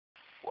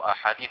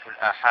وأحاديث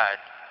الآحاد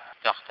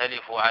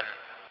تختلف عن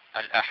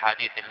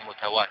الأحاديث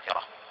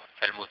المتواترة.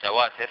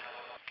 فالمتواتر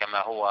كما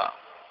هو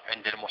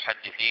عند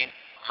المحدثين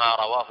ما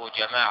رواه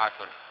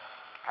جماعة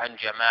عن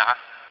جماعة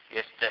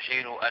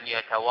يستحيل أن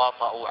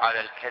يتواطؤوا على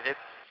الكذب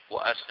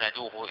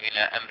وأسندوه إلى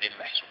أمر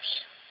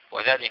محسوس،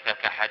 وذلك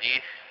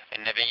كحديث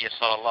النبي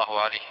صلى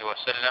الله عليه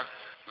وسلم: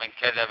 من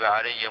كذب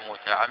علي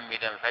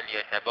متعمدا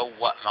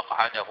فليتبوأ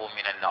مقعده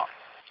من النار،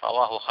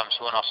 رواه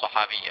 50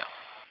 صحابيا.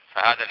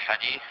 فهذا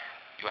الحديث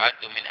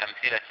يعد من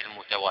أمثلة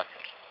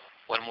المتواتر.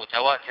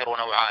 والمتواتر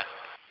نوعان: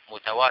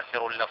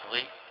 متواتر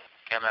لفظي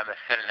كما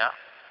مثلنا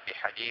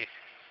بحديث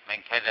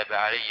من كذب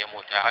علي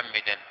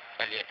متعمدا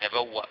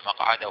فليتبوأ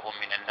مقعده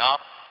من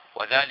النار،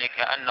 وذلك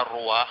أن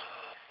الرواه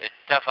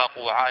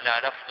اتفقوا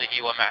على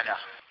لفظه ومعناه.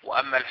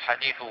 وأما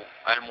الحديث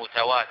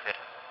المتواتر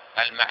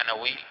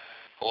المعنوي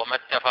هو ما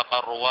اتفق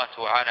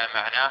الرواة على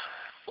معناه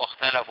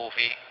واختلفوا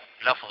في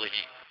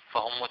لفظه،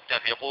 فهم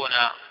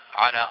متفقون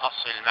على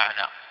أصل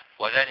المعنى،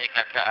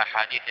 وذلك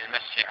كأحاديث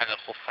المسح على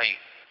الخفين.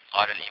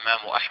 قال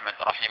الإمام أحمد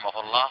رحمه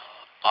الله: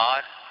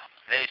 قال: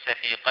 ليس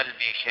في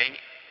قلبي شيء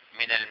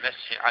من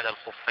المسح على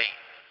الخفين،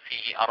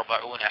 فيه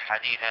 40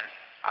 حديثا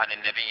عن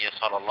النبي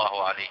صلى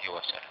الله عليه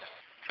وسلم.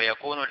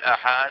 فيكون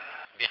الآحاد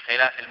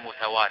بخلاف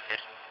المتواتر،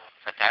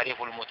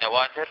 فتعريف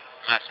المتواتر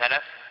ما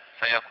سلف،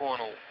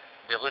 فيكون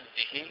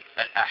بضده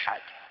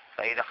الآحاد.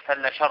 فإذا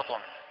اختل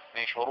شرط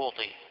من شروط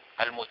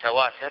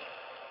المتواتر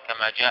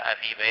كما جاء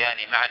في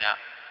بيان معنى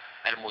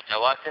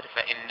المتواتر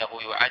فإنه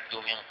يعد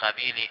من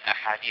قبيل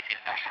أحاديث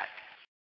الآحاد.